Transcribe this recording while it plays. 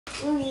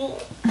Good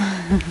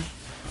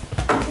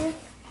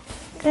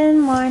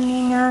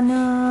morning,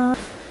 Anu.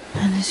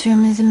 Anu's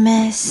room is a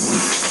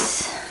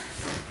mess.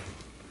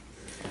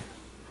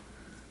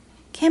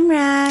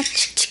 Camera.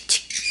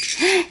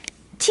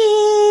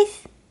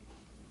 Teeth.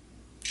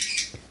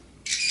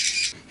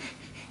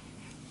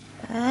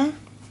 네.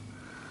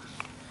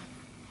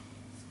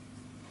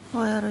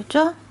 뭐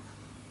열어줘?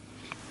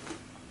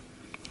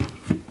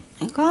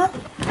 이거?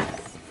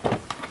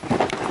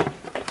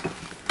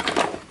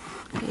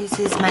 This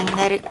is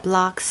magnetic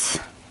blocks.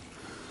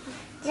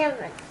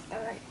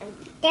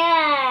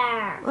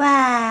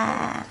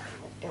 와.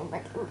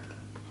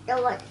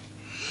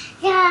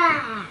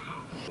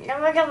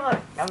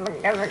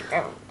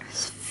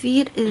 His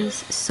feet is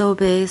so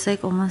big, it's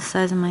like almost the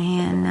size of my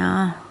hand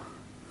now.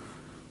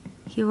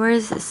 He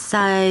wears a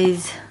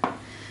size,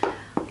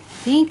 I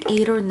think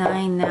 8 or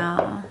 9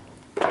 now.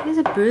 He's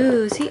a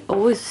bruise. He's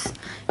always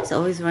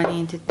running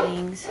into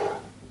things.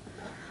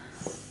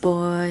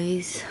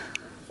 Boys.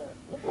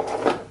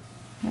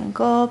 I'm gonna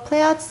go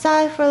play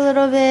outside for a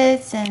little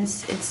bit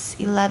since it's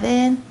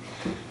 11.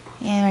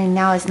 And right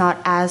now it's not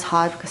as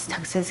hot because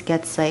Texas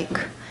gets like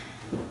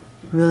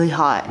really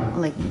hot,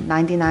 like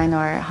 99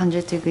 or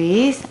 100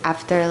 degrees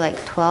after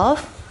like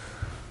 12.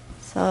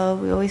 So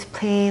we always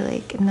play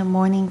like in the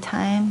morning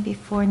time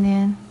before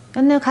noon.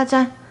 연우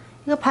가자.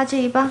 이거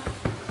바지 입어.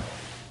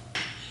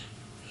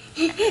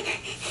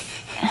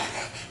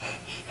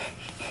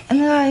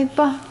 연우가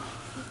입어.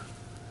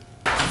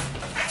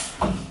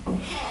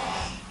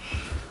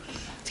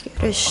 Let's get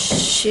her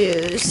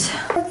shoes.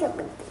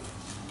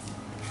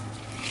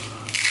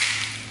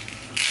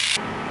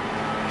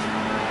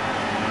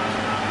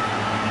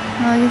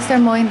 Oh, you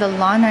start mowing the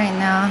lawn right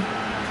now.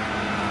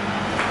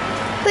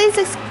 Please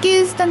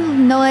excuse the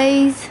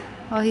noise.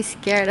 Oh, he's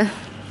scared of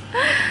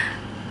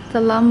the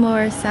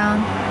lawnmower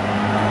sound.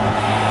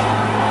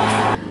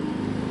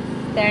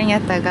 Staring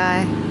at the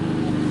guy.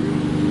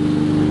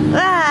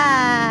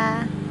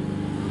 Ah!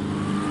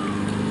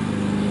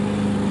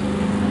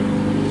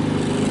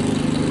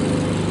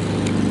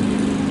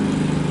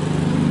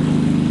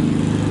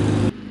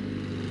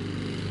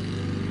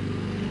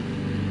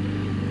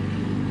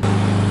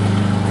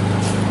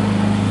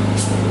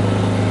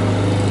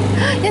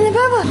 얘네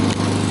봐봐.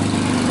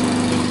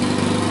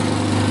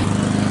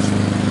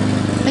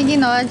 여기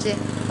넣어야지.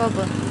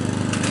 봐봐.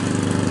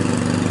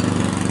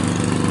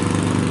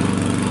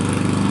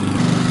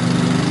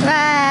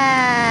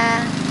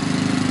 와.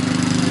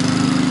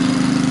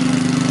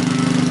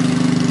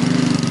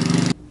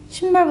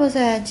 신발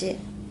벗어야지.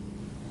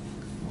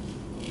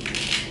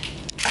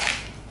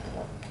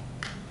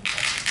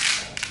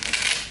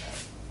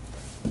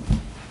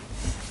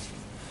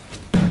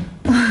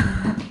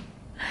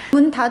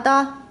 문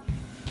닫아.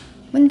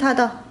 문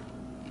닫아.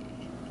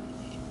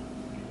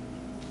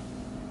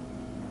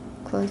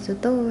 Close the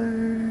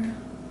door.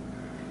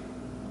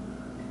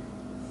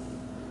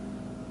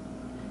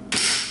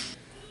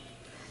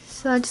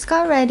 So I just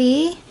got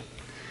ready.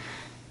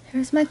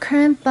 Here's my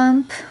current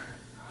bump.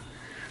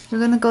 We're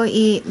gonna go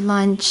eat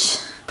lunch.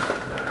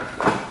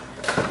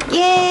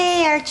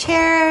 Yay! Our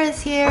chair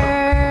is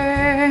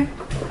here.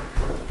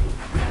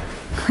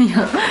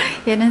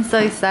 Yaden's so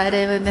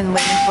excited. We've been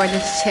waiting for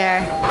this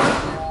chair.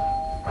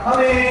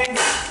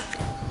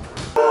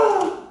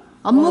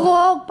 안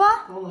무거워,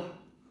 오빠?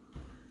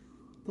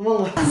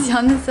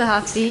 Yaden's so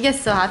happy. He gets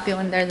so happy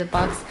when there's a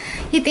box.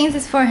 He thinks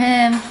it's for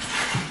him.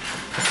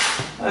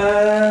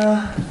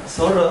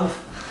 Sort of.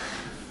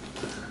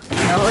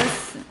 No,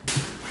 it's...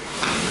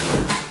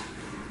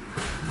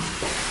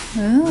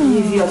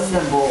 Easy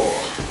assemble.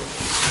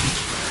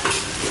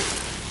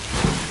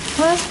 Oh,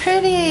 that's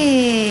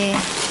pretty.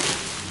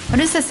 What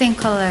is the same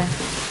color?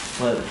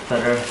 What,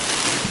 better?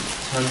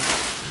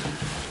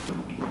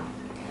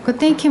 Good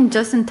thing it came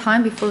just in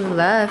time before we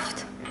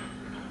left.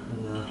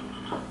 Yeah.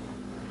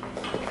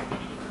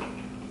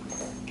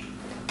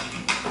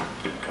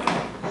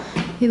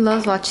 He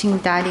loves watching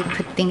Daddy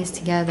put things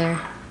together.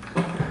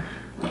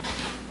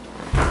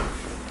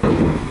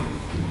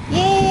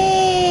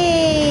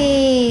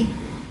 Yay!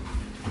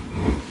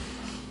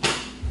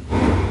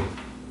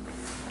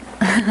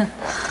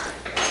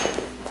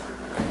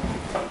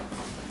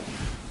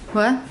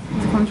 What?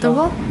 Is it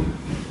comfortable?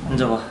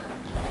 앉아봐.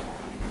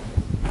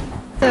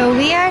 So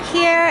we are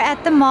here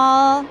at the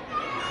mall.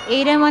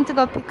 Aiden went to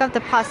go pick up the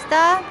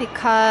pasta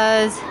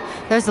because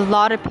there's a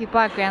lot of people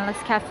at Grand Lux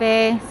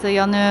Cafe. So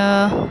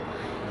Yeonu,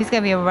 he's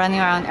gonna be running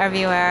around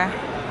everywhere.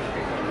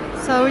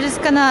 So we're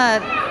just gonna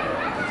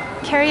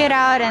carry it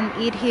out and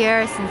eat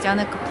here since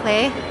Yeonu could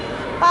play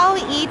while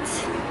we eat.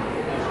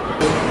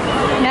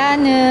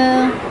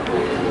 Nanu.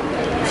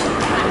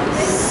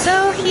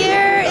 So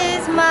here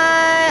is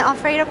my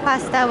Alfredo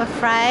pasta with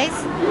fries.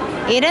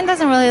 Aiden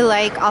doesn't really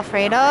like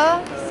Alfredo,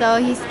 so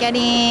he's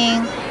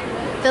getting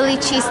Philly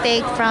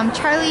cheesesteak from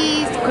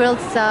Charlie's Grilled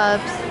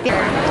Subs.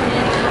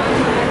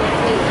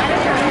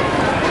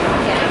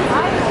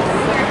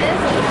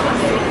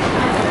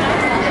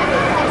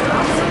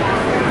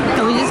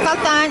 So we just got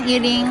done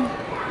eating.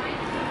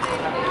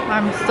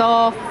 I'm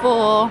so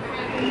full.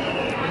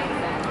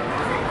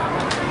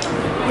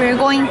 We're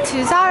going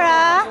to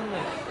Zara.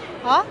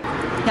 어?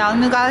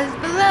 Yanu got his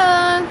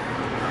balloon.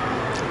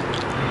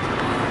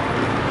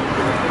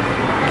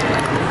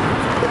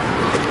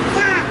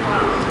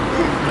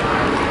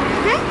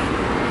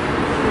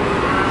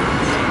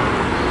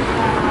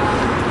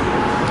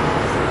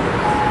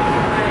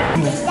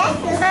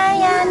 Hi,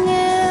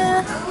 Yanu.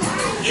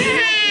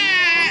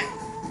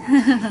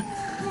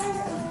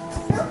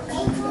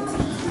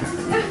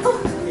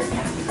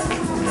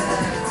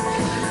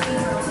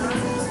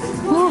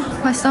 Ooh,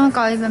 my stomach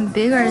got even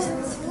bigger.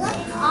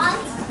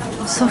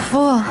 So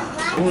full.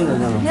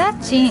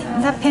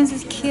 That pants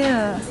is cute.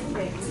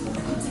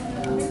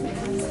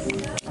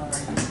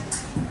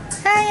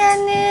 Hi,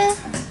 Yanu.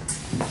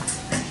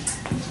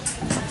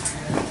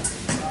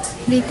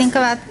 What do you think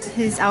about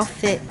his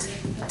outfit?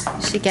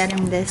 Should get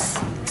him this.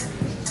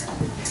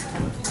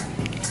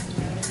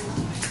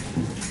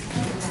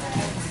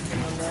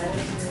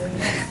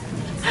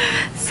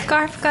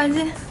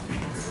 Scarf까지.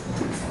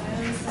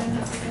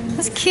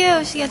 That's cute.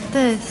 We should get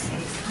this.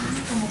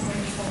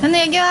 연우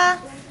여기 와.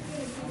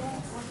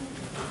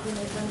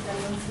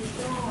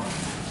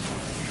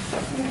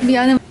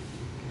 미안해.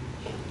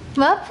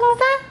 뭐?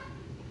 풍선?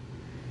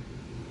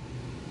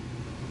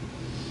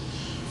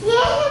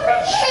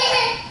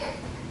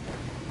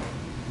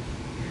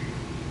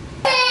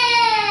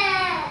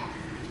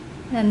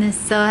 연우's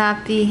so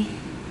happy.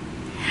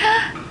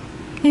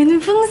 연우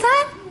풍선?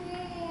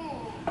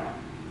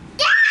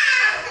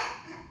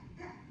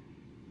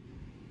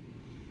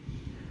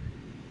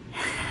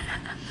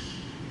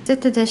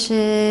 Did the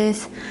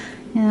dishes,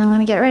 and I'm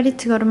gonna get ready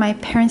to go to my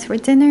parents for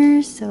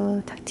dinner,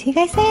 so talk to you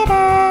guys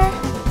later.